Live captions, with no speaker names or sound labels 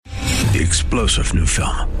The explosive new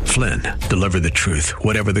film, Flynn, deliver the truth,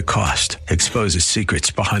 whatever the cost, exposes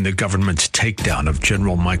secrets behind the government's takedown of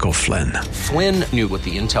General Michael Flynn. Flynn knew what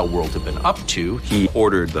the intel world had been up to. He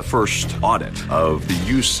ordered the first audit of the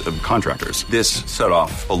use of contractors. This set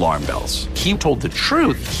off alarm bells. He told the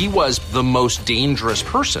truth. He was the most dangerous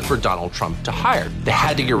person for Donald Trump to hire. They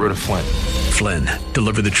had to get rid of Flynn. Flynn,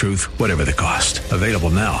 deliver the truth, whatever the cost. Available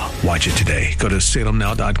now. Watch it today. Go to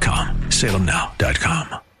salemnow.com.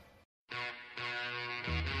 salemnow.com.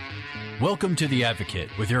 Welcome to The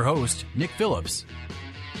Advocate with your host, Nick Phillips.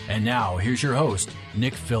 And now, here's your host,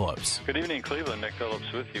 Nick Phillips. Good evening, Cleveland. Nick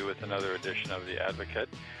Phillips with you with another edition of The Advocate.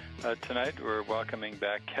 Tonight, we're welcoming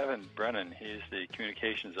back Kevin Brennan. He's the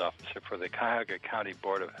Communications Officer for the Cuyahoga County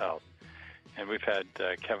Board of Health. And we've had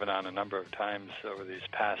Kevin on a number of times over these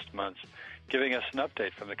past months, giving us an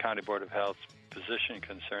update from the County Board of Health's position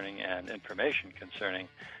concerning and information concerning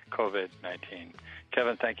COVID-19.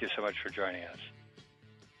 Kevin, thank you so much for joining us.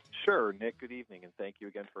 Sure, Nick, good evening, and thank you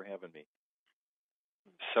again for having me.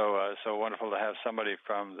 So wonderful to have somebody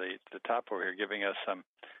from the top over here giving us some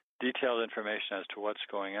detailed information as to what's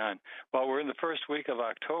going on. Well, we're in the first week of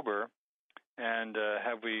October, and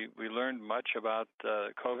have we learned much about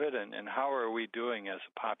COVID, and how are we doing as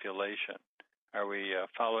a population? Are we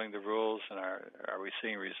following the rules, and are we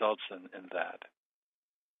seeing results in that?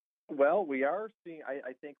 Well, we are seeing,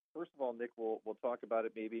 I think, first of all, Nick, we'll talk about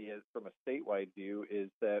it maybe from a statewide view, is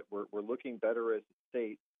that we're looking better as a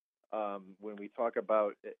state when we talk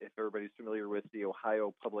about, if everybody's familiar with the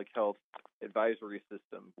Ohio Public Health Advisory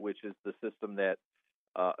System, which is the system that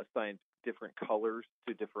assigns different colors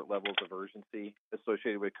to different levels of urgency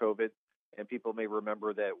associated with COVID. And people may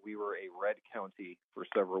remember that we were a red county for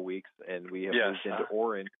several weeks, and we have moved into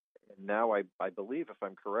orange. And now I believe, if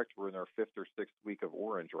I'm correct, we're in our fifth or sixth week of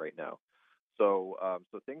orange right now. So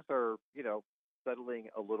things are, settling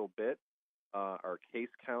a little bit. Our case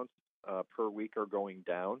counts per week are going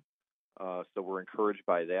down. So we're encouraged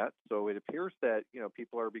by that. So it appears that,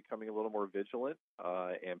 people are becoming a little more vigilant,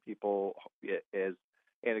 and people, as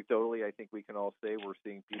anecdotally, I think we can all say we're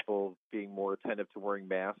seeing people being more attentive to wearing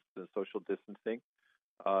masks and social distancing.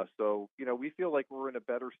 So we feel like we're in a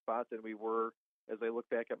better spot than we were. As I look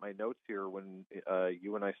back at my notes here, when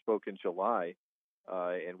you and I spoke in July,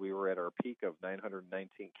 and we were at our peak of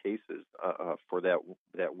 919 cases for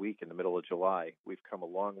that week in the middle of July. We've come a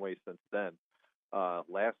long way since then.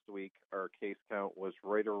 Last week, our case count was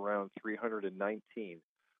right around 319.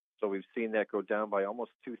 So we've seen that go down by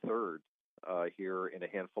almost two-thirds here in a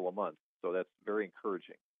handful of months. So that's very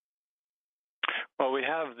encouraging. Well, we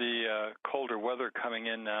have the colder weather coming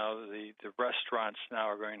in now. The restaurants now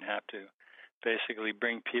are going to have to basically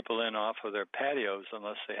bring people in off of their patios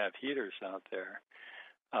unless they have heaters out there.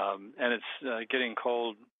 And it's getting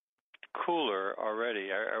cooler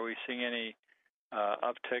already. Are we seeing any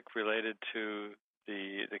uptick related to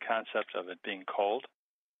the concept of it being cold?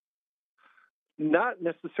 Not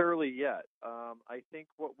necessarily yet. I think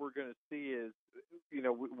what we're going to see is,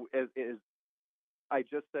 as I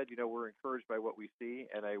just said, we're encouraged by what we see,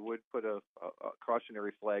 and I would put a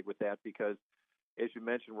cautionary flag with that because, as you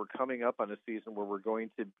mentioned, we're coming up on a season where we're going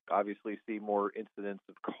to obviously see more incidents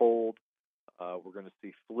of cold. We're going to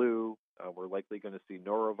see flu. We're likely going to see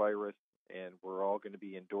norovirus, and we're all going to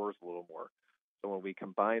be indoors a little more. So when we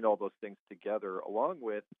combine all those things together, along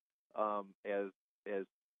with as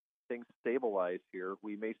things stabilize here,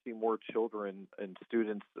 we may see more children and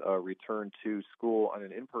students return to school on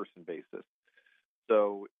an in-person basis.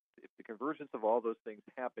 So if the convergence of all those things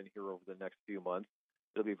happen here over the next few months,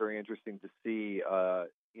 it'll be very interesting to see,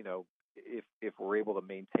 if we're able to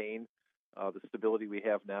maintain the stability we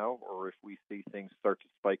have now, or if we see things start to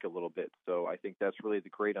spike a little bit. So I think that's really the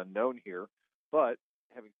great unknown here. But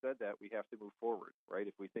having said that, we have to move forward, right?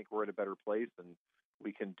 If we think we're in a better place and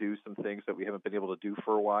we can do some things that we haven't been able to do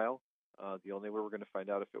for a while, the only way we're going to find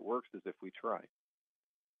out if it works is if we try.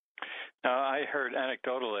 Now, I heard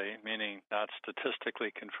anecdotally, meaning not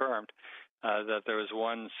statistically confirmed, that there was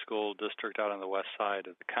one school district out on the west side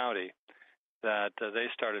of the county that they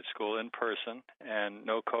started school in person and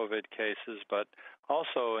no COVID cases, but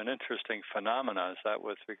also an interesting phenomenon is that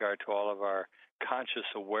with regard to all of our conscious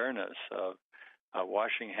awareness of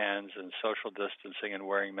washing hands and social distancing and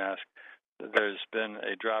wearing masks, there's been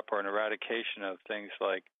a drop or an eradication of things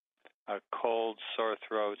like colds, sore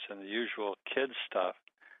throats, and the usual kids stuff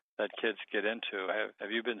that kids get into.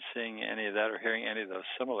 Have you been seeing any of that or hearing any of those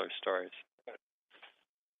similar stories?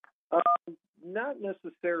 Not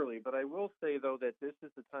necessarily, but I will say, though, that this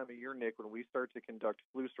is the time of year, Nick, when we start to conduct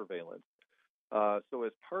flu surveillance. So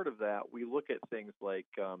as part of that, we look at things like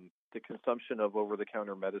the consumption of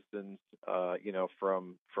over-the-counter medicines,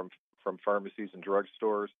 from from pharmacies and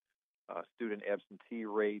drugstores, student absentee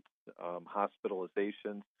rates,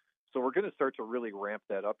 hospitalizations. So we're going to start to really ramp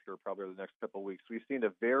that up here probably over the next couple of weeks. We've seen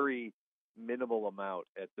a very minimal amount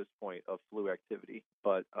at this point of flu activity,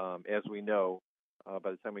 but as we know,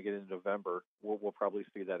 by the time we get into November, we'll probably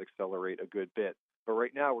see that accelerate a good bit. But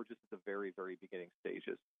right now, we're just at the very, very beginning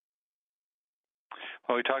stages.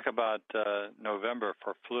 When we talk about November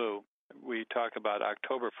for flu, we talk about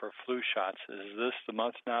October for flu shots. Is this the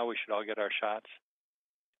month now we should all get our shots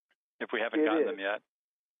if we haven't gotten them yet?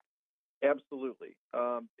 Absolutely.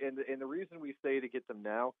 And the reason we say to get them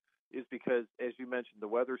now is because, as you mentioned, the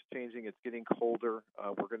weather's changing. It's getting colder.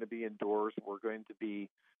 We're going to be indoors. We're going to be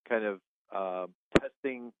kind of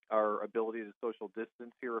testing our ability to social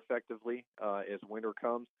distance here effectively as winter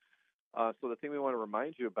comes. So the thing we want to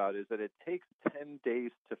remind you about is that it takes 10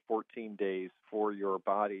 days to 14 days for your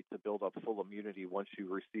body to build up full immunity once you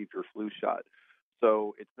receive your flu shot.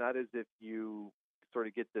 So it's not as if you sort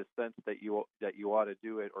of get this sense that you ought to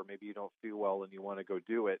do it, or maybe you don't feel well and you want to go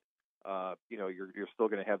do it. You're still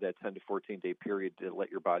going to have that 10 to 14 day period to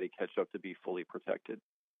let your body catch up to be fully protected.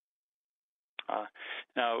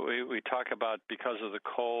 Now we talk about because of the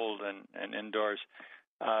cold and indoors.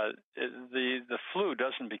 The flu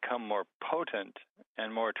doesn't become more potent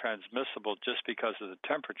and more transmissible just because of the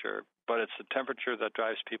temperature, but it's the temperature that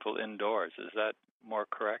drives people indoors. Is that more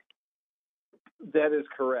correct? That is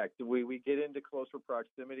correct. We get into closer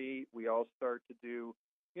proximity. We all start to do,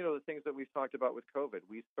 the things that we've talked about with COVID.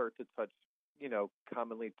 We start to touch,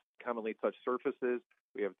 commonly touched surfaces.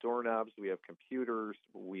 We have doorknobs. We have computers.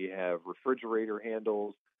 We have refrigerator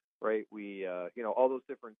handles, right? We, all those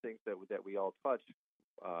different things that we all touch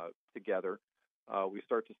together. We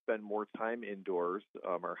start to spend more time indoors.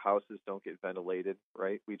 Our houses don't get ventilated,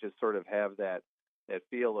 right? We just sort of have that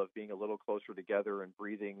feel of being a little closer together and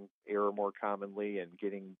breathing air more commonly and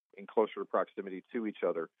getting in closer proximity to each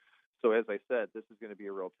other. So as I said, this is going to be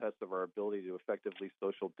a real test of our ability to effectively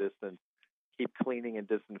social distance, keep cleaning and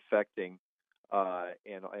disinfecting,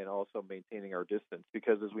 and also maintaining our distance.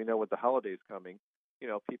 Because as we know with the holidays coming,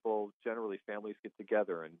 people generally, families get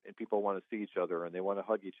together and people want to see each other and they want to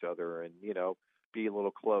hug each other and, be a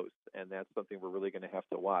little close. And that's something we're really going to have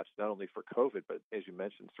to watch, not only for COVID, but as you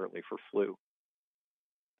mentioned, certainly for flu.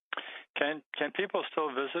 Can people still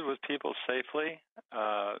visit with people safely?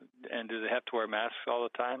 And do they have to wear masks all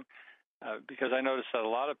the time? Because I noticed that a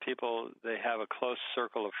lot of people, they have a close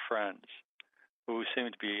circle of friends who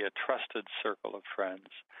seem to be a trusted circle of friends.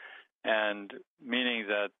 And meaning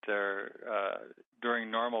that they're,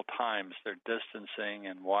 during normal times, they're distancing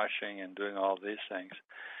and washing and doing all these things.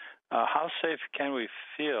 How safe can we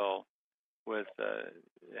feel with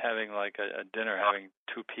having like a dinner, having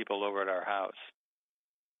two people over at our house?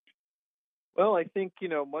 Well, I think,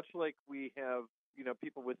 much like we have,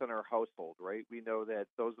 people within our household, right? We know that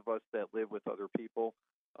those of us that live with other people,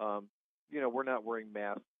 we're not wearing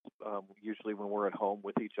masks usually when we're at home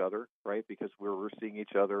with each other, right? Because we're seeing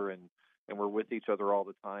each other and we're with each other all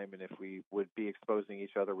the time. And if we would be exposing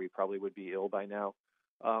each other, we probably would be ill by now.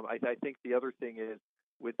 I think the other thing is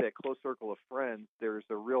with that close circle of friends, there's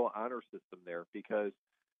a real honor system there, because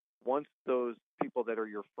once those people that are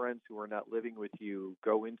your friends who are not living with you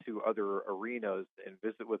go into other arenas and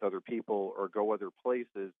visit with other people or go other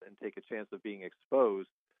places and take a chance of being exposed,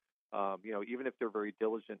 even if they're very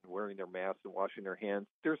diligent in wearing their masks and washing their hands,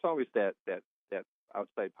 there's always that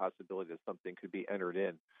outside possibility that something could be entered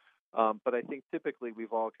in. But I think typically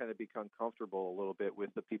we've all kind of become comfortable a little bit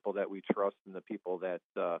with the people that we trust and the people that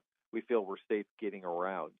we feel we're safe getting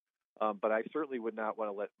around. But I certainly would not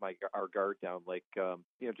want to let our guard down. Like,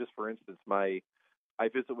 just for instance, I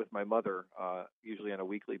visit with my mother usually on a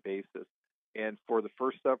weekly basis. And for the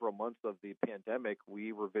first several months of the pandemic,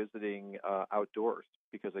 we were visiting outdoors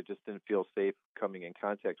because I just didn't feel safe coming in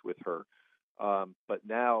contact with her. But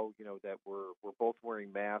now, that we're both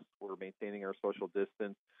wearing masks, we're maintaining our social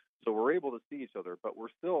distance, so we're able to see each other. But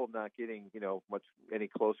we're still not getting, much any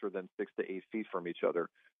closer than 6 to 8 feet from each other,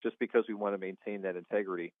 just because we want to maintain that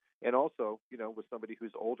integrity. And also, with somebody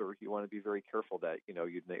who's older, you want to be very careful that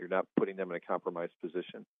you're not putting them in a compromised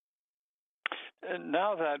position. And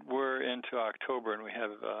now that we're into October and we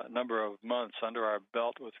have a number of months under our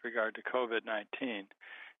belt with regard to COVID-19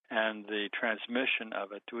 and the transmission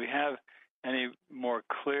of it, do we have any more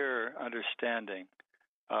clear understanding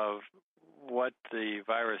of what the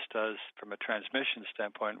virus does from a transmission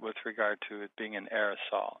standpoint with regard to it being an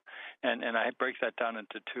aerosol? And I break that down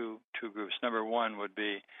into two groups. Number one would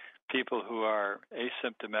be people who are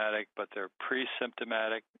asymptomatic, but they're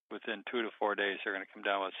pre-symptomatic. Within 2 to 4 days, they're going to come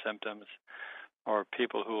down with symptoms. Or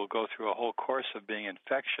people who will go through a whole course of being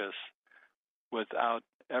infectious without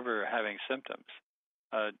ever having symptoms.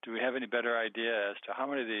 Do we have any better idea as to how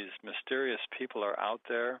many of these mysterious people are out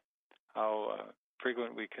there, how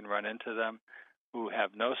frequent we can run into them, who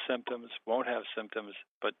have no symptoms, won't have symptoms,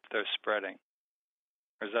 but they're spreading?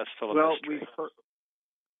 Or is that still a mystery?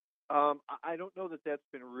 I don't know that that's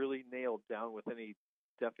been really nailed down with any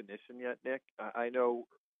definition yet, Nick. I know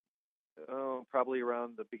probably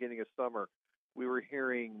around the beginning of summer, we were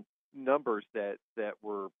hearing numbers that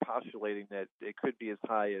were postulating that it could be as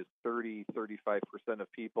high as 30-35%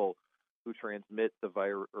 of people who transmit the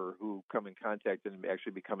virus or who come in contact and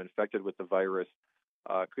actually become infected with the virus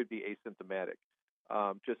could be asymptomatic.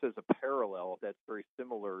 Just as a parallel, that's very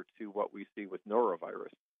similar to what we see with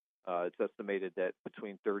norovirus. It's estimated that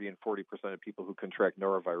between 30 and 40% of people who contract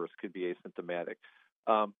norovirus could be asymptomatic.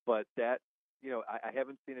 But that, I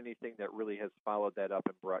haven't seen anything that really has followed that up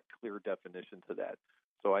and brought clear definition to that.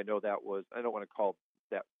 So I know that was, I don't want to call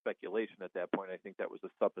that speculation at that point. I think that was a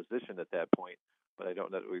supposition at that point, but I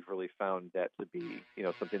don't know that we've really found that to be,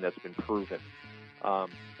 something that's been proven.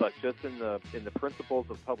 But just in the principles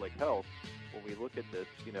of public health, when we look at this,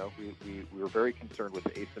 we were very concerned with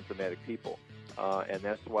the asymptomatic people. And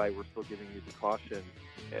that's why we're still giving you the caution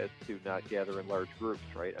as to not gather in large groups,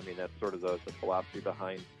 right? I mean, that's sort of the philosophy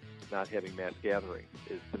behind not having mass gatherings,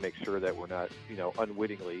 is to make sure that we're not,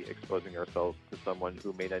 unwittingly exposing ourselves to someone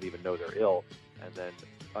who may not even know they're ill and then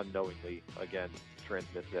unknowingly, again,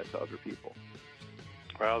 transmit that to other people.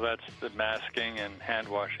 Well, that's the masking and hand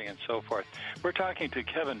washing and so forth. We're talking to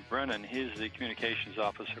Kevin Brennan. He's the communications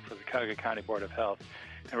officer for the Cuyahoga County Board of Health,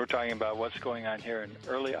 and we're talking about what's going on here in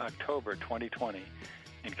early October 2020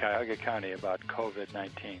 in Cuyahoga County about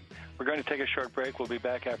COVID-19. We're going to take a short break. We'll be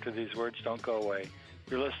back after these words. Don't go away.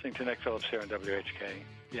 You're listening to Nick Phillips here on WHK,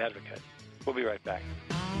 The Advocate. We'll be right back.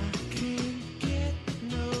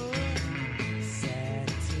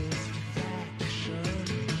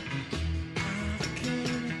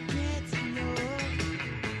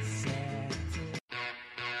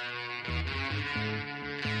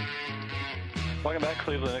 Welcome back,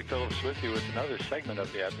 Cleveland. Nick Phillips with you with another segment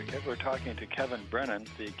of The Advocate. We're talking to Kevin Brennan,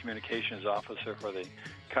 the communications officer for the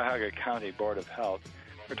Cuyahoga County Board of Health.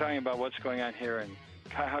 We're talking about what's going on here in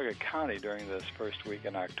Cuyahoga County during this first week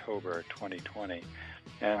in October 2020.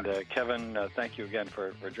 And Kevin, thank you again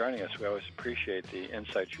for joining us. We always appreciate the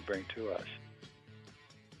insights you bring to us.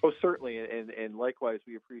 Oh, certainly. And likewise,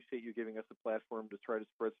 we appreciate you giving us a platform to try to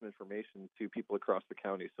spread some information to people across the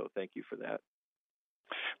county. So thank you for that.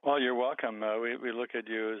 Well, you're welcome. We look at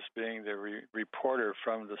you as being the reporter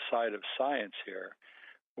from the side of science here,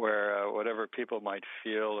 where whatever people might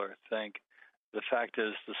feel or think, the fact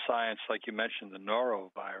is the science, like you mentioned, the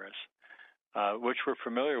norovirus, which we're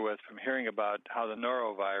familiar with from hearing about how the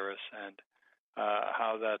norovirus and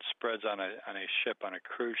how that spreads on a ship, on a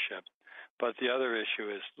cruise ship. But the other issue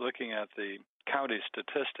is looking at the county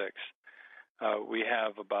statistics. We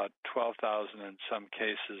have about 12,000 in some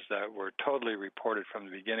cases that were totally reported from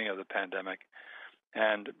the beginning of the pandemic,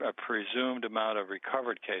 and a presumed amount of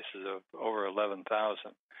recovered cases of over 11,000,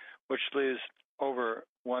 which leaves over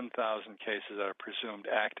 1,000 cases that are presumed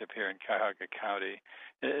active here in Cuyahoga County.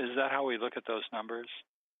 Is that how we look at those numbers?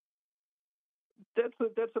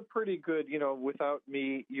 That's a pretty good, without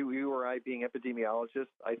me, you or I being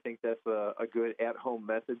epidemiologists, I think that's a good at-home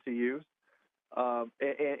method to use.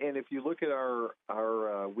 And if you look at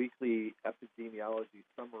our weekly epidemiology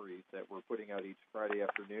summaries that we're putting out each Friday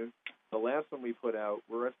afternoon, the last one we put out,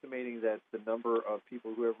 we're estimating that the number of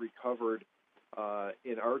people who have recovered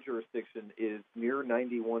in our jurisdiction is near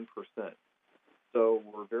 91%. So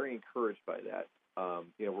we're very encouraged by that.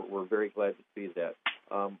 We're very glad to see that.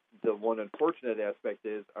 The one unfortunate aspect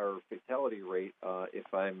is our fatality rate,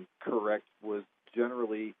 if I'm correct, was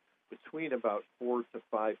generally between about 4 to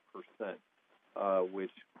 5%.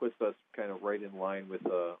 Which puts us kind of right in line with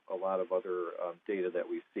a lot of other data that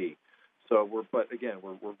we see. So we're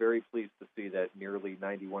very pleased to see that nearly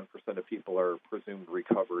 91% of people are presumed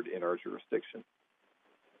recovered in our jurisdiction.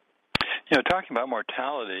 Talking about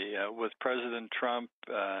mortality, with President Trump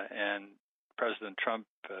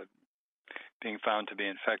being found to be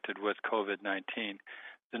infected with COVID-19,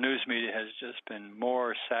 the news media has just been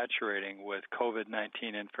more saturating with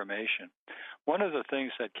COVID-19 information. One of the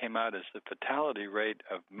things that came out is the fatality rate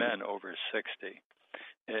of men over 60.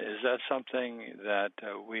 Is that something that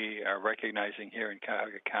we are recognizing here in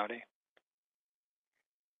Cuyahoga County?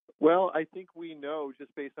 Well, I think we know,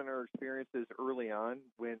 just based on our experiences early on,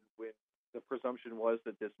 when the presumption was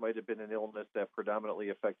that this might have been an illness that predominantly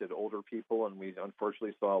affected older people, and we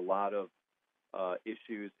unfortunately saw a lot of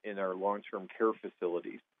issues in our long-term care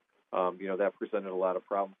facilities. That presented a lot of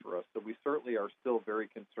problems for us. So we certainly are still very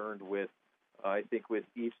concerned with I think with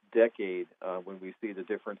each decade, when we see the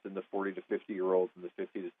difference in the 40 to 50-year-olds and the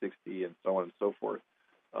 50 to 60 and so on and so forth,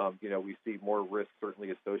 we see more risk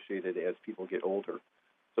certainly associated as people get older.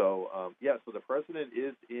 So, so the president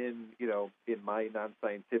is in my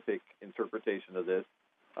non-scientific interpretation of this,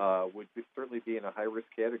 would certainly be in a high-risk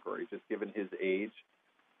category, just given his age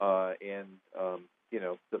and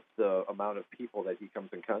the amount of people that he comes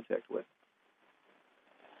in contact with.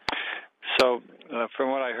 So, from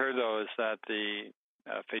what I heard, though, is that the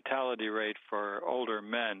fatality rate for older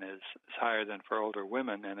men is higher than for older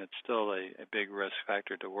women, and it's still a big risk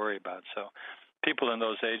factor to worry about. So, people in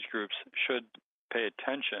those age groups should pay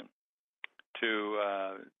attention to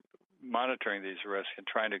monitoring these risks and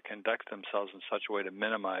trying to conduct themselves in such a way to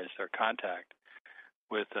minimize their contact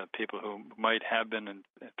with people who might have been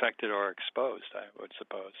infected or exposed, I would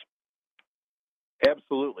suppose.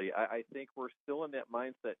 Absolutely. I think we're still in that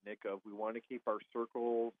mindset, Nick, of we want to keep our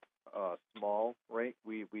circles small, right?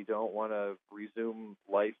 We don't want to resume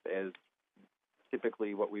life as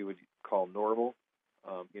typically what we would call normal.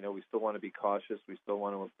 We still want to be cautious. We still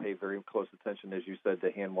want to pay very close attention, as you said,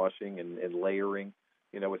 to hand washing and layering,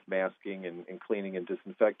 with masking and cleaning and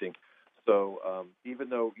disinfecting. So even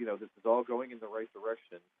though, this is all going in the right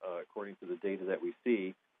direction, according to the data that we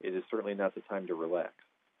see, it is certainly not the time to relax.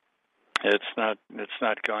 It's not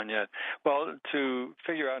gone yet. Well, to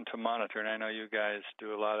figure out and to monitor, and I know you guys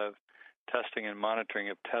do a lot of testing and monitoring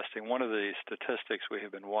of testing, one of the statistics we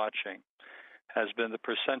have been watching has been the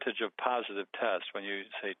percentage of positive tests. When you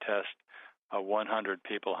say test 100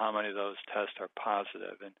 people, how many of those tests are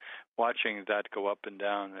positive? And watching that go up and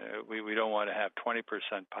down, we don't want to have 20%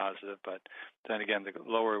 positive, but then again, the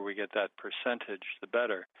lower we get that percentage, the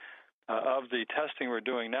better. Of the testing we're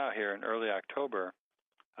doing now here in early October,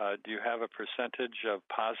 do you have a percentage of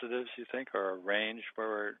positives, you think, or a range where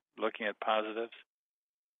we're looking at positives?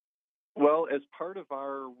 Well, as part of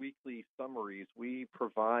our weekly summaries, we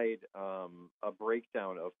provide a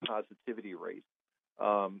breakdown of positivity rates.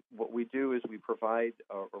 What we do is we provide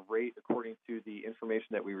a rate according to the information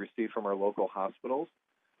that we receive from our local hospitals.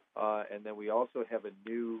 And then we also have a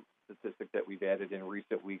new statistic that we've added in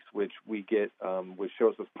recent weeks, which we get, which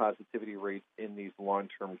shows us positivity rates in these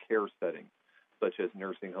long-term care settings, such as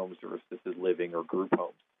nursing homes or assisted living or group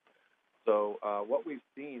homes. So what we've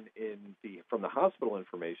seen from the hospital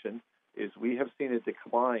information is we have seen a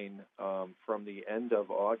decline from the end of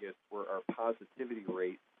August, where our positivity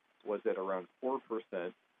rate was at around 4%.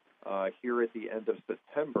 Here at the end of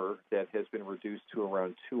September, that has been reduced to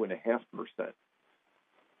around 2.5%.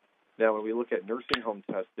 Now, when we look at nursing home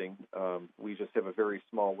testing, we just have a very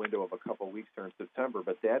small window of a couple of weeks here in September,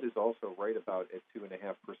 but that is also right about at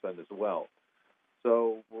 2.5% as well.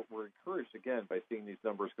 So we're encouraged, again, by seeing these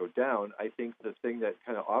numbers go down. I think the thing that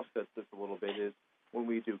kind of offsets this a little bit is when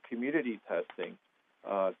we do community testing,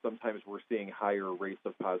 sometimes we're seeing higher rates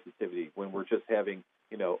of positivity. When we're just having,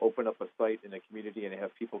 open up a site in a community and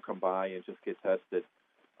have people come by and just get tested,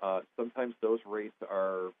 sometimes those rates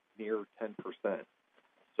are near 10%.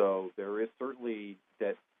 So there is certainly,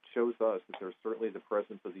 that shows us that there's certainly the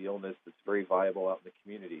presence of the illness that's very viable out in the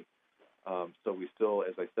community. So we still,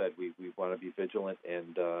 as I said, we want to be vigilant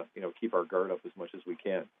and, keep our guard up as much as we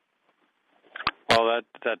can. Well,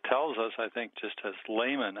 that tells us, I think, just as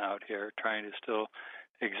laymen out here trying to still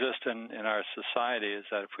exist in our society, is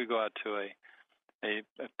that if we go out to a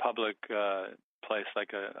public place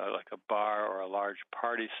like a bar or a large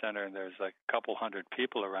party center and there's like a couple hundred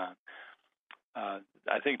people around,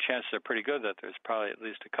 I think chances are pretty good that there's probably at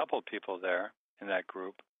least a couple of people there in that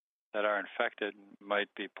group that are infected and might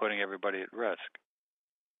be putting everybody at risk.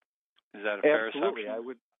 Is that a fair assumption?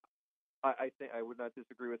 Absolutely. I think I would not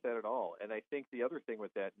disagree with that at all. And I think the other thing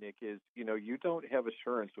with that, Nick, is, you don't have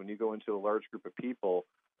assurance when you go into a large group of people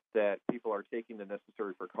that people are taking the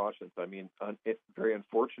necessary precautions. I mean, very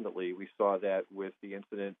unfortunately, we saw that with the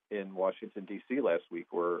incident in Washington, D.C. last week,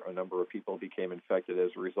 where a number of people became infected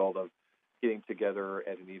as a result of getting together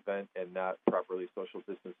at an event and not properly social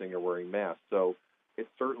distancing or wearing masks. So it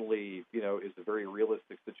certainly, is a very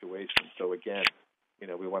realistic situation. So again,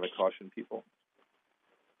 we want to caution people.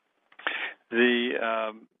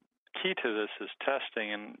 The key to this is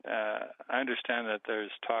testing, and I understand that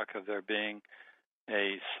there's talk of there being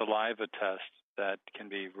a saliva test that can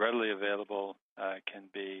be readily available, can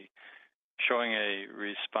be showing a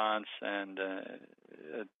response and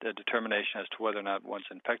a determination as to whether or not one's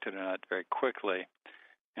infected or not very quickly.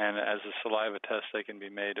 And as a saliva test, they can be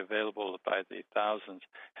made available by the thousands.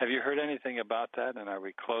 Have you heard anything about that, and are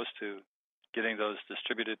we close to getting those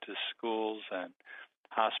distributed to schools and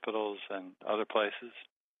hospitals and other places?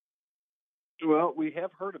 Well, we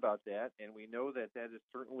have heard about that, and we know that that is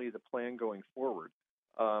certainly the plan going forward.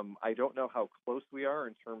 I don't know how close we are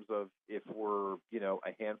in terms of if we're,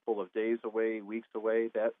 a handful of days away, weeks away.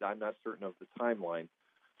 That I'm not certain of the timeline.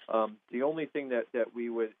 The only thing that we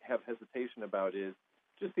would have hesitation about is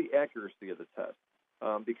just the accuracy of the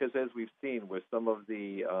test, because as we've seen with some of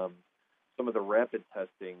the rapid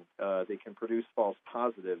testing, they can produce false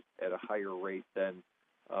positives at a higher rate than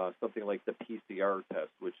something like the PCR test,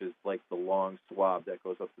 which is like the long swab that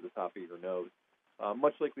goes up to the top of your nose.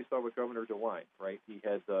 Much like we saw with Governor DeWine, right? He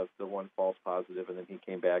had the one false positive, and then he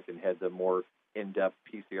came back and had the more in-depth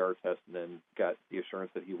PCR test, and then got the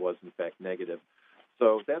assurance that he was in fact negative.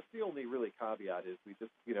 So that's the only really caveat is we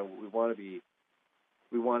just, we want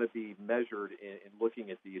to be measured in looking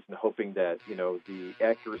at these and hoping that, the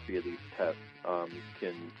accuracy of these tests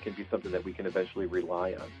can be something that we can eventually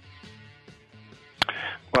rely on.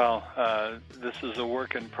 Well, this is a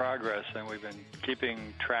work in progress, and we've been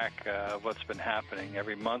keeping track of what's been happening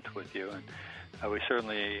every month with you, and we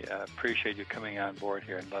certainly appreciate you coming on board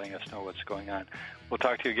here and letting us know what's going on. We'll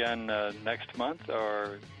talk to you again next month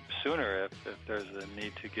or sooner if there's a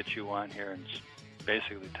need to get you on here and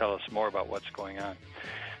basically tell us more about what's going on.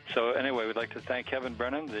 So anyway, we'd like to thank Kevin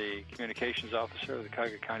Brennan, the Communications Officer of the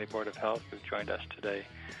Cuyahoga County Board of Health, who joined us today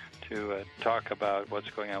to talk about what's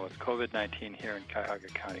going on with COVID-19 here in Cuyahoga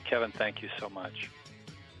County. Kevin, thank you so much.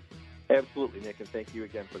 Absolutely, Nick, and thank you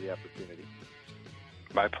again for the opportunity.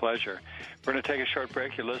 My pleasure. We're going to take a short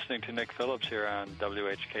break. You're listening to Nick Phillips here on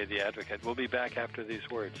WHK The Advocate. We'll be back after these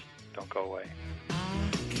words. Don't go away.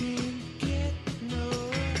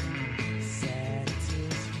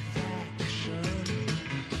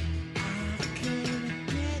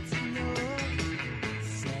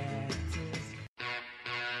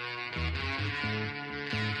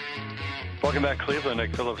 Welcome back, Cleveland.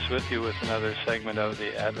 Nick Phillips with you with another segment of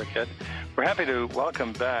The Advocate. We're happy to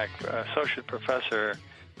welcome back Associate Professor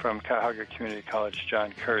from Cuyahoga Community College,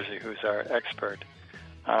 John Kersey, who's our expert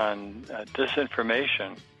on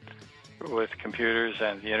disinformation with computers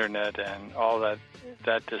and the Internet and all that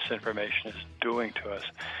disinformation is doing to us.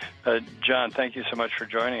 John, thank you so much for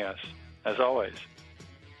joining us, as always.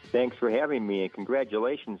 Thanks for having me, and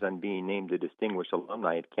congratulations on being named a distinguished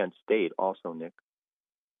alumni at Kent State also, Nick.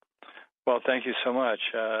 Well, thank you so much.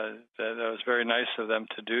 That was very nice of them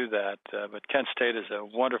to do that. But Kent State is a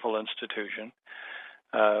wonderful institution,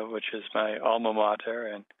 which is my alma mater.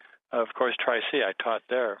 And, of course, Tri-C, I taught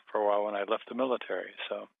there for a while when I left the military.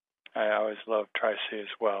 So I always loved Tri-C as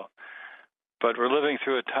well. But we're living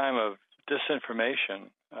through a time of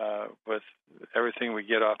disinformation with everything we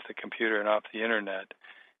get off the computer and off the Internet.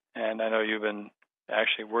 And I know you've been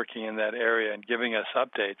actually working in that area and giving us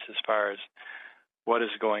updates as far as what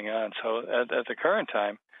is going on. So at the current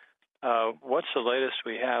time, what's the latest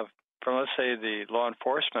we have from, let's say, the law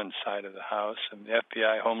enforcement side of the house and the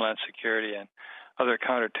FBI, Homeland Security, and other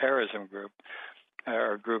counterterrorism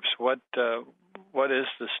groups? What is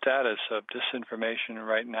the status of disinformation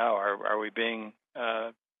right now? Are we being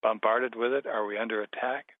bombarded with it? Are we under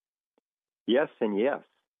attack? Yes and yes,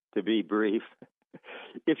 to be brief.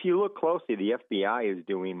 If you look closely, the FBI is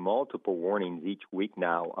doing multiple warnings each week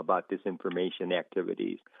now about disinformation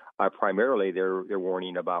activities. Primarily, they're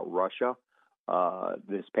warning about Russia.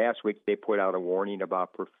 This past week, they put out a warning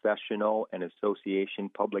about professional and association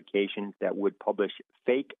publications that would publish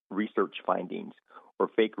fake research findings or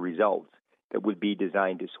fake results that would be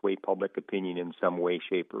designed to sway public opinion in some way,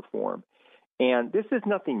 shape, or form. And this is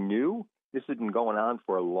nothing new. This has been going on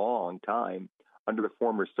for a long time. Under the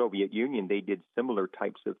former Soviet Union, they did similar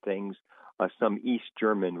types of things. Some East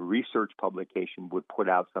German research publication would put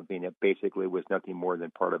out something that basically was nothing more than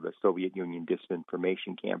part of a Soviet Union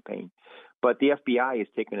disinformation campaign. But the FBI has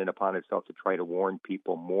taken it upon itself to try to warn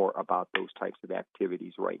people more about those types of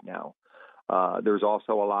activities right now. There's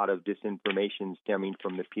also a lot of disinformation stemming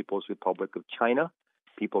from the People's Republic of China.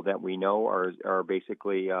 People that we know are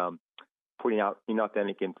basically putting out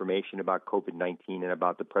inauthentic information about COVID-19 and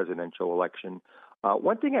about the presidential election.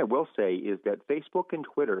 One thing I will say is that Facebook and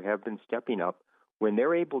Twitter have been stepping up when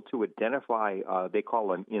they're able to identify, they call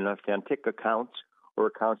them inauthentic accounts or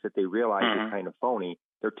accounts that they realize are kind of phony.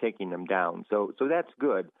 They're taking them down. So that's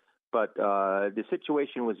good. But the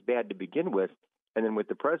situation was bad to begin with. And then with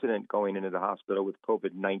the president going into the hospital with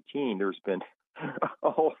COVID-19, there's been a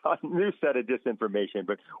whole new set of disinformation.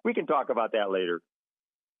 But we can talk about that later.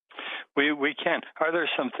 We can. Are there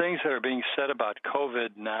some things that are being said about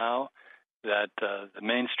COVID now that the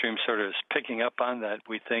mainstream sort of is picking up on that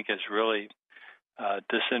we think is really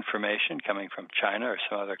disinformation coming from China or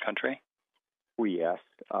some other country? Well, yes.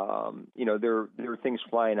 There are things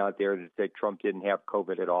flying out there that say Trump didn't have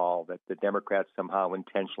COVID at all, that the Democrats somehow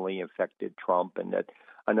intentionally infected Trump, and that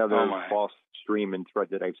another false stream and thread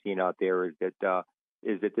that I've seen out there is that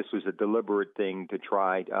this was a deliberate thing to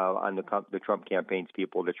try on the Trump campaign's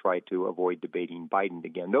people to try to avoid debating Biden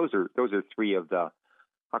again. Those are three of the,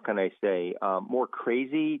 how can I say, more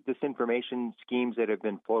crazy disinformation schemes that have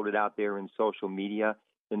been floated out there in social media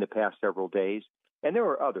in the past several days. And there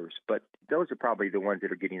are others, but those are probably the ones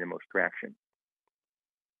that are getting the most traction.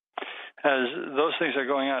 As those things are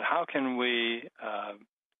going on, how can we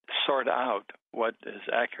sort out what is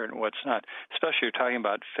accurate and what's not? Especially you're talking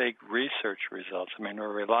about fake research results. I mean,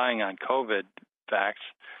 we're relying on COVID facts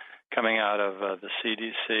coming out of the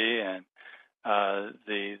CDC and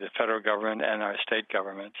the federal government and our state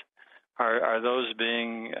governments. Are those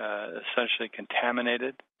being essentially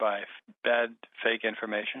contaminated by bad, fake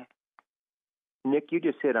information? Nick, you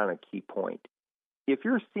just hit on a key point. If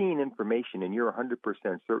you're seeing information and you're 100%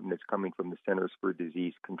 certain it's coming from the Centers for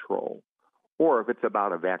Disease Control, or if it's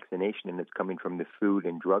about a vaccination and it's coming from the Food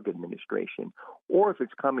and Drug Administration, or if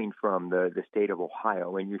it's coming from the state of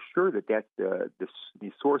Ohio, and you're sure that that's the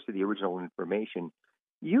source of the original information,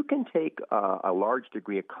 you can take a large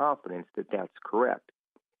degree of confidence that that's correct.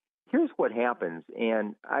 Here's what happens,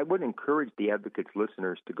 and I would encourage the Advocates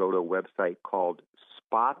listeners to go to a website called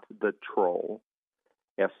Spot the Troll,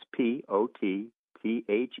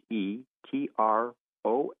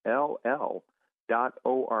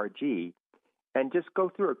 SPOTTHETROLL.org, and just go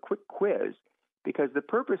through a quick quiz, because the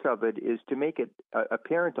purpose of it is to make it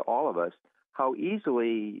apparent to all of us how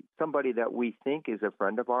easily somebody that we think is a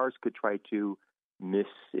friend of ours could try to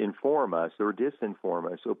misinform us or disinform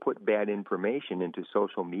us or put bad information into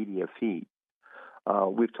social media feeds.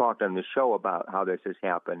 We've talked on the show about how this has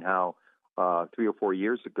happened, how 3 or 4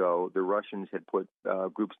 years ago, the Russians had put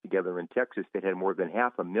groups together in Texas that had more than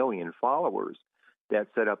 500,000 followers that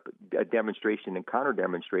set up a demonstration and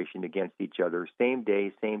counter-demonstration against each other, same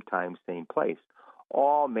day, same time, same place,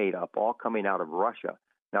 all made up, all coming out of Russia,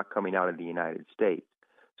 not coming out of the United States.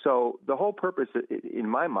 So the whole purpose, in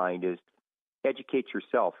my mind, is educate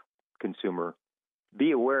yourself, consumer.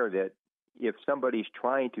 Be aware that if somebody's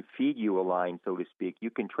trying to feed you a line, so to speak, you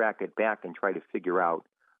can track it back and try to figure out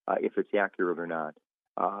if it's accurate or not.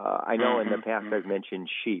 I know in the past I've mentioned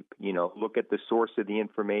sheep. Look at the source of the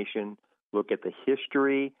information, look at the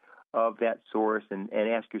history of that source, and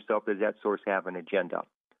ask yourself, does that source have an agenda?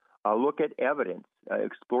 Look at evidence.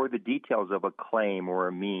 Explore the details of a claim or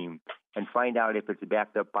a meme and find out if it's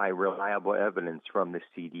backed up by reliable evidence from the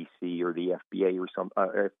CDC or the FDA or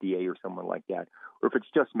FDA or someone like that, or if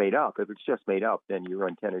it's just made up. If it's just made up, then your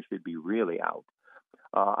antenna should be really out.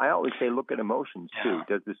 I always say look at emotions, too.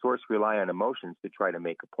 Does the source rely on emotions to try to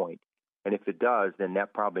make a point? And if it does, then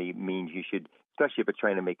that probably means you should, especially if it's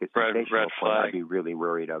trying to make a sensational point, I'd be really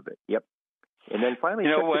worried of it. Yep. And then finally,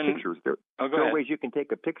 check the pictures. There are ways you can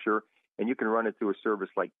take a picture and you can run it through a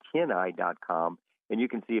service like TinEye.com, and you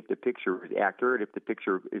can see if the picture is accurate, if the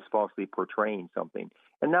picture is falsely portraying something.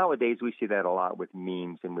 And nowadays we see that a lot with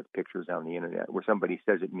memes and with pictures on the internet, where somebody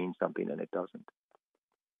says it means something and it doesn't.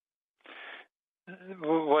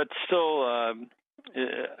 What still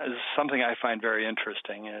is something I find very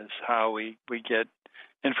interesting is how we get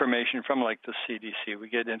information from, like, the CDC. We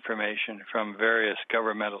get information from various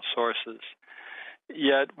governmental sources.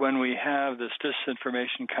 Yet when we have this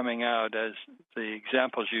disinformation coming out, as the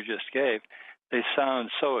examples you just gave, they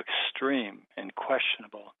sound so extreme and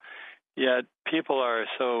questionable. Yet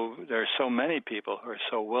there are so many people who are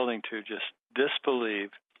so willing to just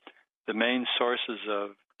disbelieve the main sources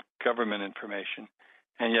of government information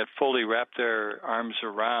and yet fully wrap their arms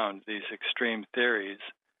around these extreme theories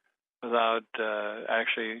without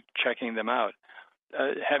actually checking them out.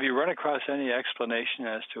 Have you run across any explanation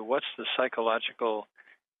as to what's the psychological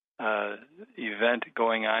event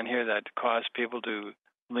going on here that caused people to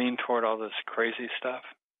lean toward all this crazy stuff?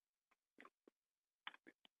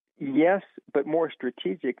 Yes, but more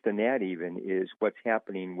strategic than that even is what's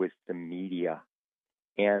happening with the media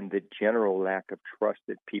and the general lack of trust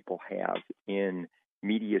that people have in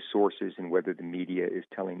media sources and whether the media is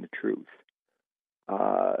telling the truth.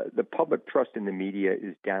 The public trust in the media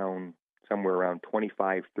is down somewhere around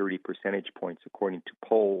 25, 30 percentage points according to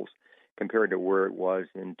polls compared to where it was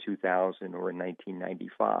in 2000 or in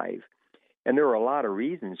 1995. And there are a lot of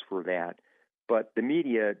reasons for that, but the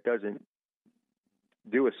media doesn't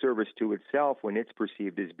do a service to itself when it's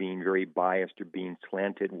perceived as being very biased or being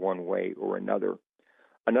slanted one way or another.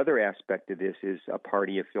 Another aspect of this is a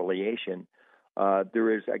party affiliation.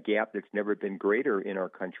 There is a gap that's never been greater in our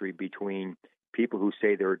country between people who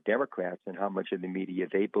say they're Democrats and how much of the media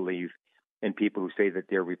they believe and people who say that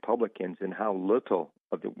they're Republicans, and how little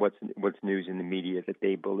of what's news in the media that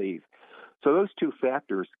they believe. So those two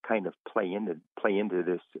factors kind of play into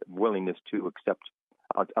this willingness to accept,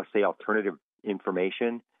 I'll say, alternative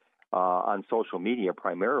information on social media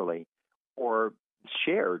primarily, or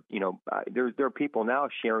shared. There are people now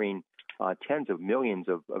sharing tens of millions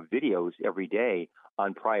of videos every day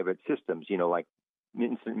on private systems. Like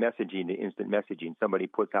instant messaging to instant messaging. Somebody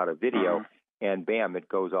puts out a video, and bam, it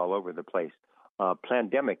goes all over the place.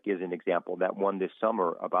 Plandemic is an example. That one this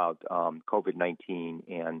summer about COVID-19,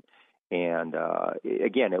 and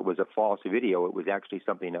again, it was a false video. It was actually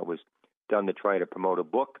something that was done to try to promote a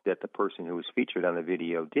book that the person who was featured on the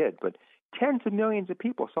video did. But tens of millions of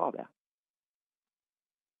people saw that.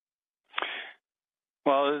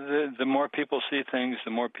 Well, the more people see things,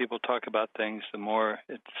 the more people talk about things, the more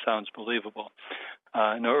it sounds believable.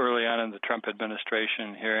 I know early on in the Trump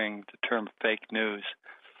administration, hearing the term fake news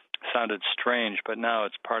sounded strange, but now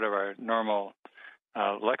it's part of our normal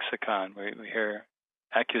lexicon. We hear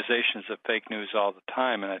accusations of fake news all the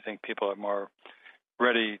time, and I think people are more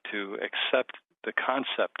ready to accept the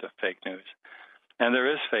concept of fake news. And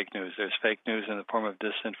there is fake news. There's fake news in the form of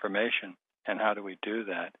disinformation. And how do we do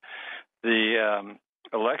that? The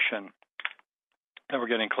election that we're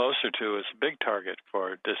getting closer to is a big target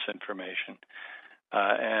for disinformation.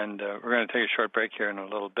 And we're going to take a short break here in a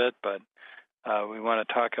little bit, but we want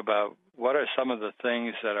to talk about what are some of the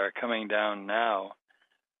things that are coming down now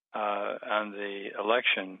on the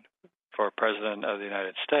election for President of the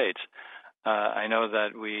United States. I know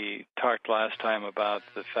that we talked last time about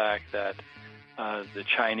the fact that the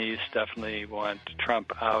Chinese definitely want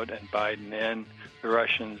Trump out and Biden in. The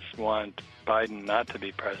Russians want Biden not to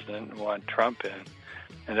be president and want Trump in.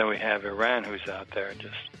 And then we have Iran who's out there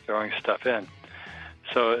just throwing stuff in.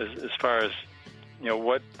 So as far as,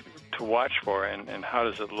 what to watch for and how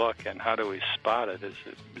does it look and how do we spot it is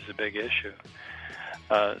a big issue.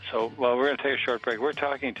 So we're going to take a short break. We're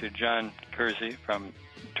talking to John Kersey from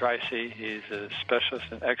Tri-C. He's a specialist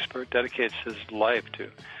and expert, dedicates his life to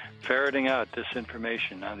ferreting out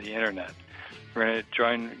disinformation on the Internet. We're going to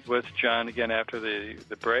join with John again after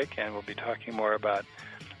the break, and we'll be talking more about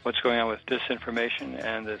what's going on with disinformation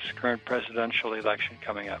and this current presidential election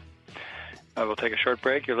coming up. We'll take a short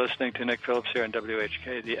break. You're listening to Nick Phillips here on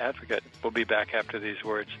WHK, The Advocate. We'll be back after these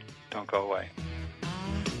words. Don't go away.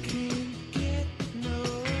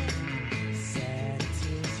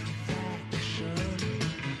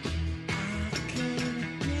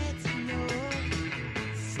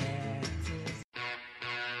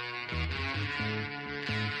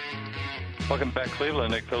 Welcome back,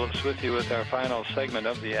 Cleveland. Nick Phillips with you with our final segment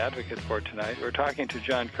of The Advocate for tonight. We're talking to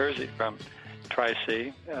John Kersey from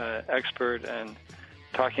Tri-C, expert, and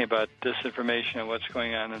talking about disinformation and what's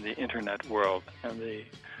going on in the Internet world and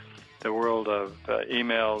the world of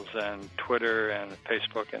emails and Twitter and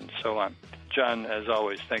Facebook and so on. John, as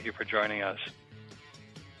always, thank you for joining us.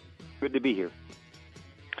 Good to be here.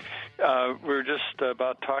 We're just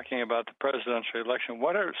about talking about the presidential election.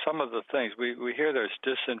 What are some of the things? We hear there's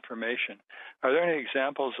disinformation. Are there any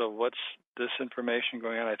examples of what's disinformation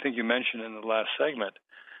going on? I think you mentioned in the last segment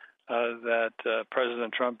that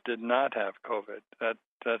President Trump did not have COVID. That's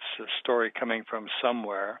a story coming from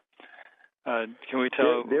somewhere. Can we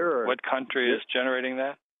tell what country is generating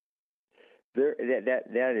that?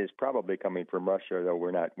 That is probably coming from Russia, though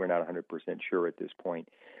we're not 100% sure at this point.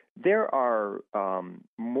 There are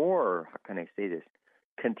more, how can I say this,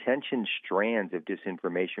 contention strands of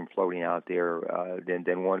disinformation floating out there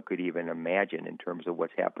than one could even imagine in terms of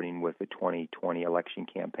what's happening with the 2020 election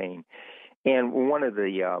campaign. And one of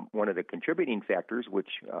the contributing factors, which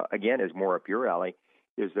again is more up your alley,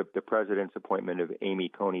 is the president's appointment of Amy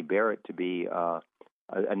Coney Barrett to be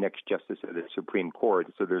a next justice of the Supreme Court.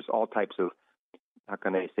 So there's all types of, how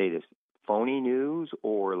can I say this, phony news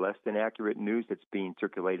or less than accurate news that's being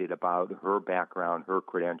circulated about her background, her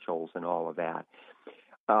credentials, and all of that.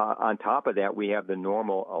 On top of that, we have the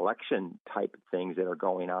normal election type of things that are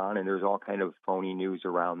going on, and there's all kind of phony news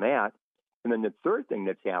around that. And then the third thing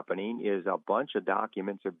that's happening is a bunch of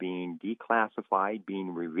documents are being declassified,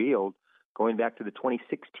 being revealed, going back to the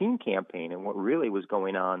 2016 campaign and what really was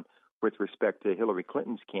going on with respect to Hillary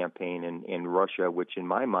Clinton's campaign in Russia, which in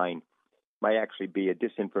my mind might actually be a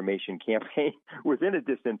disinformation campaign within a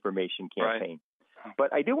disinformation campaign. Right.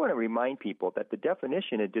 But I do want to remind people that the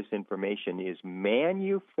definition of disinformation is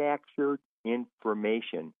manufactured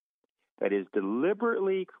information that is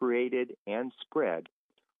deliberately created and spread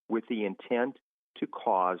with the intent to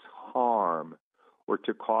cause harm or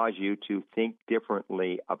to cause you to think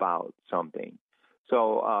differently about something.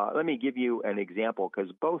 So let me give you an example,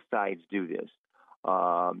 because both sides do this.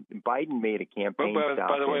 Biden made a campaign stop.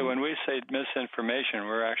 By the way, when we say misinformation,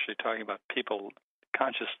 we're actually talking about people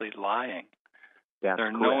consciously lying. They're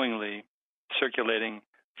correct. Knowingly circulating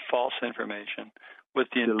false information with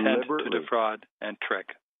the intent to defraud and trick.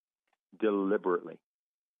 Deliberately.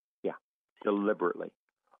 Yeah, deliberately.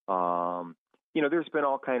 There's been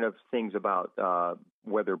all kind of things about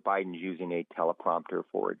whether Biden's using a teleprompter,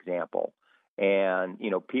 for example. And,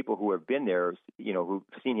 people who have been there, who've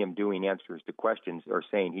seen him doing answers to questions are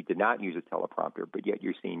saying he did not use a teleprompter, but yet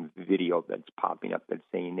you're seeing video that's popping up that's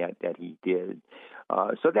saying that he did.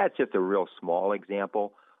 So that's just a real small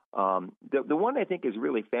example. The one I think is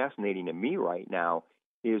really fascinating to me right now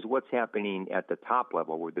is what's happening at the top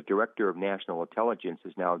level, where the Director of National Intelligence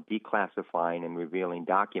is now declassifying and revealing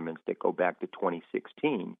documents that go back to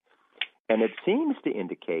 2016. And it seems to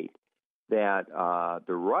indicate that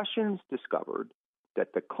the Russians discovered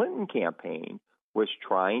that the Clinton campaign was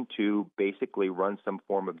trying to basically run some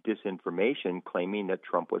form of disinformation, claiming that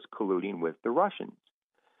Trump was colluding with the Russians.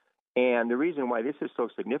 And the reason why this is so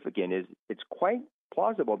significant is it's quite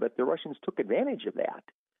plausible that the Russians took advantage of that.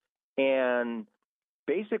 And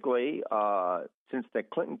basically, since the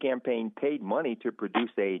Clinton campaign paid money to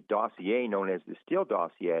produce a dossier known as the Steele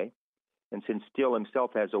dossier, and since Steele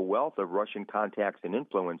himself has a wealth of Russian contacts and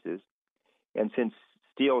influences, and since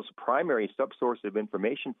Steele's primary subsource of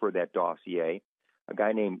information for that dossier, a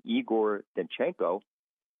guy named Igor Danchenko,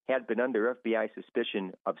 had been under FBI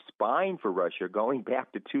suspicion of spying for Russia going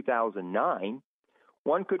back to 2009,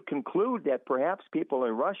 one could conclude that perhaps people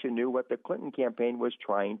in Russia knew what the Clinton campaign was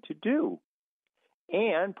trying to do,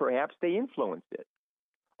 and perhaps they influenced it.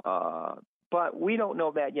 But we don't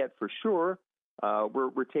know that yet for sure.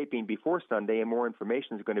 We're taping before Sunday, and more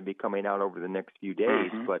information is going to be coming out over the next few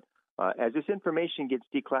days. Mm-hmm. But as this information gets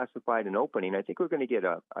declassified and opening, I think we're going to get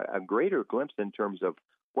a greater glimpse in terms of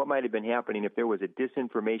what might have been happening if there was a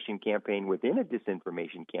disinformation campaign within a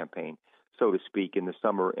disinformation campaign, so to speak, in the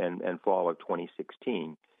summer and fall of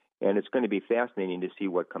 2016. And it's going to be fascinating to see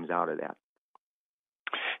what comes out of that.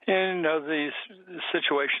 And these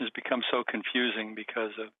situations become so confusing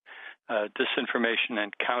because of disinformation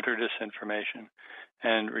and counter-disinformation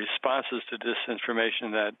and responses to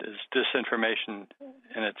disinformation that is disinformation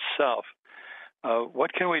in itself.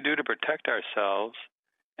 What can we do to protect ourselves?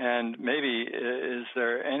 And maybe is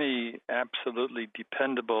there any absolutely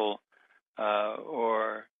dependable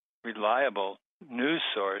or reliable news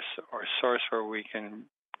source or source where we can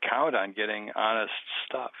count on getting honest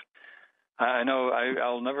stuff? I know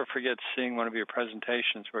I'll never forget seeing one of your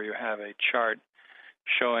presentations where you have a chart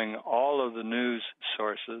showing all of the news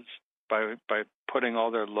sources by putting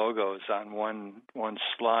all their logos on one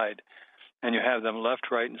slide, and you have them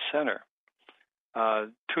left, right, and center.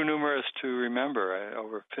 Too numerous to remember,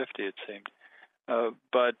 over 50 it seemed.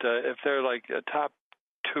 But if they're like a top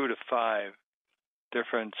 2 to 5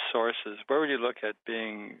 different sources, where would you look at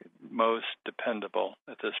being most dependable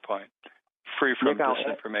at this point, free from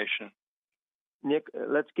disinformation? Nick,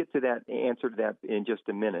 let's get to that answer to that in just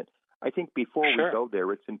a minute. I think before we go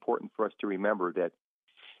there, it's important for us to remember that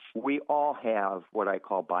we all have what I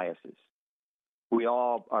call biases. We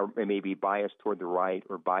all are maybe biased toward the right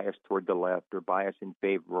or biased toward the left or biased in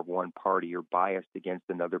favor of one party or biased against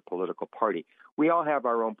another political party. We all have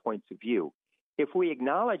our own points of view. If we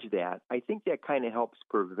acknowledge that, I think that kind of helps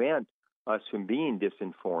prevent us from being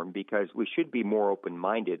disinformed, because we should be more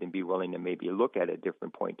open-minded and be willing to maybe look at a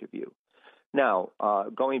different point of view. Now,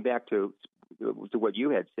 going back to what you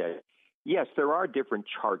had said, yes, there are different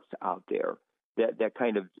charts out there that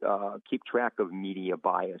kind of keep track of media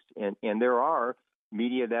bias. And there are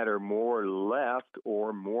media that are more left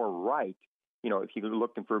or more right. If you're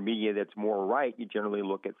looking for media that's more right, you generally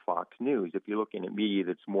look at Fox News. If you're looking at media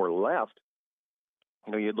that's more left,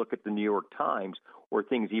 you'd look at the New York Times, or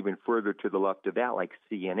things even further to the left of that, like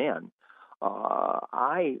CNN.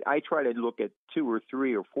 I try to look at 2 or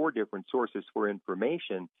 3 or 4 different sources for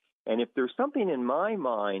information, and if there's something in my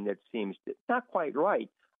mind that seems not quite right,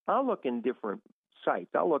 I'll look in different sites.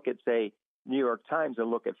 I'll look at, say, New York Times and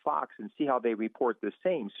look at Fox and see how they report the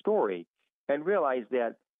same story, and realize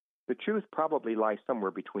that the truth probably lies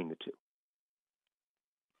somewhere between the two.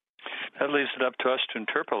 That leaves it up to us to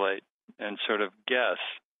interpolate and sort of guess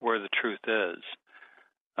where the truth is.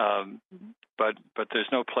 But there's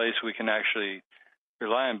no place we can actually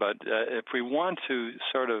rely on. But if we want to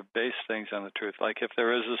sort of base things on the truth, like if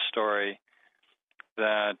there is a story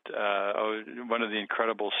that one of the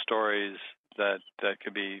incredible stories that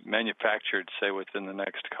could be manufactured, say, within the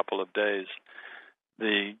next couple of days,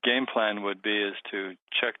 the game plan would be is to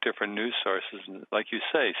check different news sources and, like you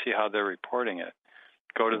say, see how they're reporting it.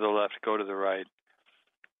 Go to the left, go to the right.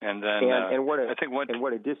 And then what a Go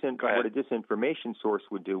ahead. disinformation source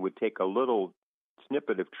would do would take a little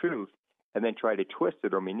snippet of truth and then try to twist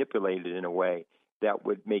it or manipulate it in a way that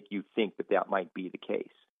would make you think that might be the case.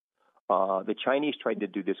 The Chinese tried to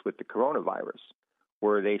do this with the coronavirus,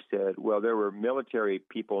 where they said, well, there were military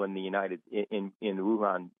people in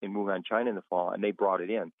Wuhan, China in the fall, and they brought it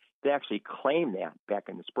in. They actually claimed that back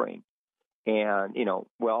in the spring. And, it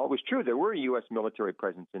was true. There were a U.S. military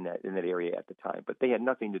presence in that area at the time, but they had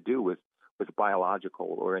nothing to do with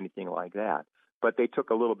biological or anything like that. But they took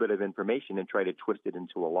a little bit of information and tried to twist it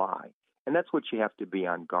into a lie. And that's what you have to be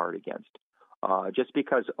on guard against. Just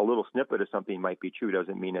because a little snippet of something might be true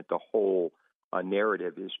doesn't mean that the whole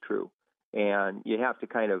narrative is true. And you have to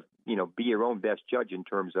kind of, be your own best judge in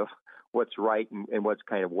terms of what's right and what's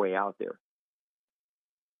kind of way out there.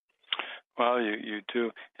 Well, you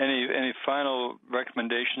do. Any final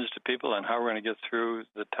recommendations to people on how we're going to get through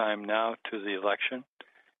the time now to the election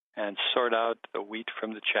and sort out the wheat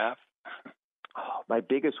from the chaff? My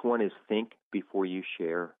biggest one is think before you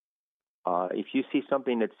share. If you see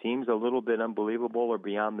something that seems a little bit unbelievable or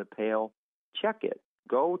beyond the pale, check it.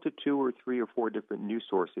 Go to 2 or 3 or 4 different news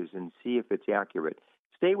sources and see if it's accurate.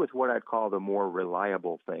 Stay with what I'd call the more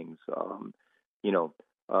reliable things.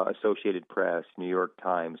 Associated Press, New York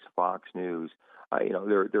Times, Fox News.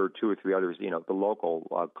 There are 2 or 3 others. The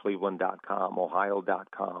local Cleveland.com,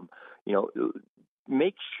 Ohio.com.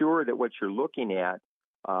 Make sure that what you're looking at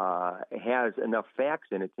has enough facts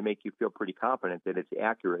in it to make you feel pretty confident that it's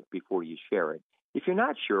accurate before you share it. If you're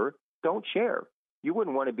not sure, don't share. You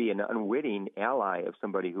wouldn't want to be an unwitting ally of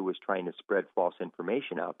somebody who was trying to spread false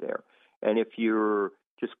information out there. And if you're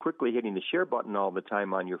just quickly hitting the share button all the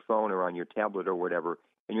time on your phone or on your tablet or whatever,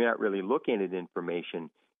 and you're not really looking at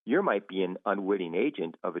information, you might be an unwitting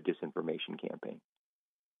agent of a disinformation campaign.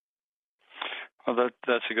 Well,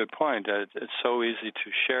 that's a good point. It's so easy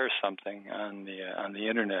to share something on the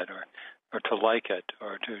internet or to like it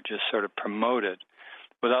or to just sort of promote it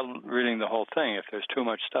without reading the whole thing. If there's too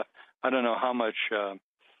much stuff, I don't know how much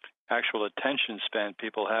actual attention span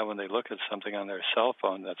people have when they look at something on their cell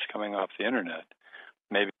phone that's coming off the internet.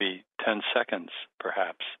 Maybe 10 seconds,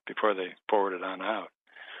 perhaps, before they forward it on out.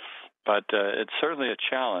 But it's certainly a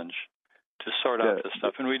challenge to sort out this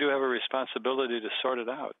stuff, and we do have a responsibility to sort it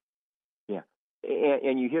out. Yeah,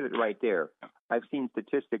 and you hit it right there. I've seen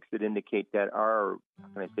statistics that indicate that our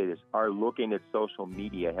looking at social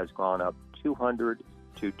media has gone up 200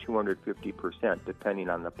 to 250%, depending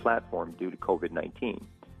on the platform, due to COVID-19.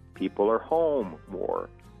 People are home more.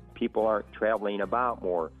 People aren't traveling about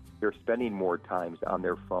more. They're spending more time on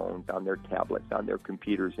their phones, on their tablets, on their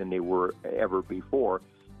computers than they were ever before.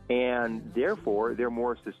 And therefore, they're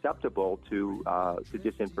more susceptible to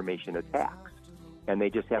disinformation attacks. And they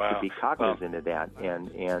just have to be cognizant of that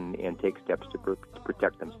and take steps to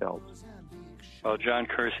protect themselves. Well, John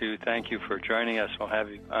Kersey, thank you for joining us. We'll have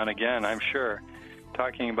you on again, I'm sure,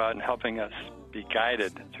 talking about and helping us be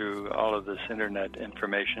guided through all of this internet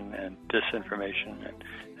information and disinformation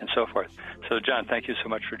and so forth. So, John, thank you so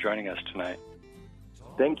much for joining us tonight.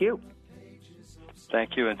 Thank you.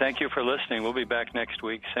 Thank you, and thank you for listening. We'll be back next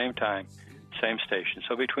week, same time, same station.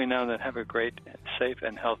 So between now and then, have a great, safe,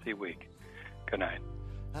 and healthy week. Good night.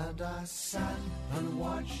 And I sat and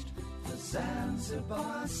watched the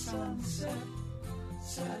Zanzibar sunset,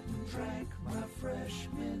 sat and drank my fresh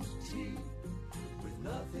mint tea with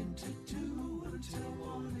nothing to do.